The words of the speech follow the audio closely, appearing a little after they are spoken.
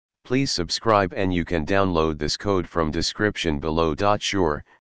Please subscribe and you can download this code from description below. Sure,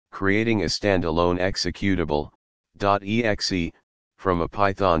 creating a standalone executable.exe from a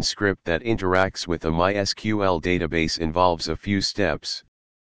Python script that interacts with a MySQL database involves a few steps.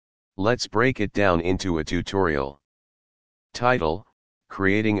 Let's break it down into a tutorial. Title: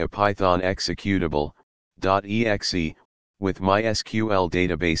 Creating a Python executable.exe with MySQL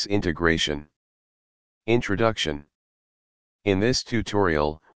database integration. Introduction. In this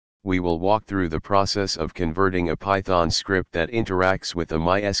tutorial, we will walk through the process of converting a Python script that interacts with a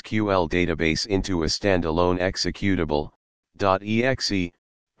MySQL database into a standalone executable.exe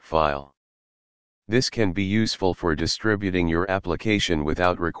file. This can be useful for distributing your application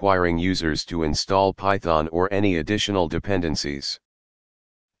without requiring users to install Python or any additional dependencies.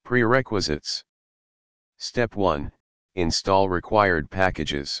 Prerequisites. Step 1. Install required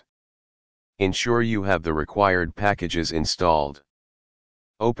packages. Ensure you have the required packages installed.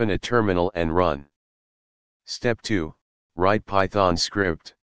 Open a terminal and run. Step 2. Write Python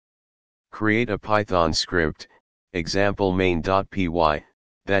script. Create a Python script, example main.py,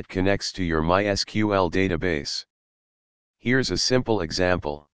 that connects to your MySQL database. Here's a simple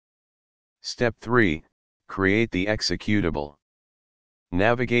example. Step 3. Create the executable.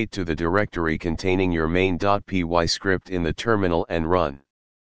 Navigate to the directory containing your main.py script in the terminal and run.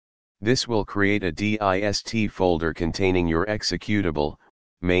 This will create a dist folder containing your executable,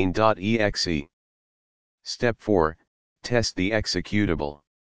 main.exe. Step 4. Test the executable.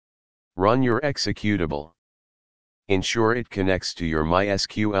 Run your executable. Ensure it connects to your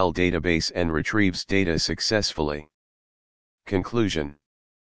MySQL database and retrieves data successfully. Conclusion.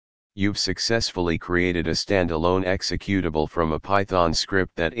 You've successfully created a standalone executable from a Python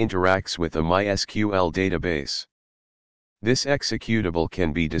script that interacts with a MySQL database. This executable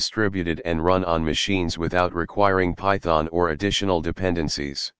can be distributed and run on machines without requiring Python or additional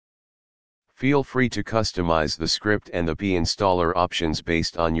dependencies. Feel free to customize the script and the pinstaller options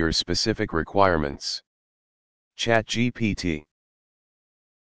based on your specific requirements. ChatGPT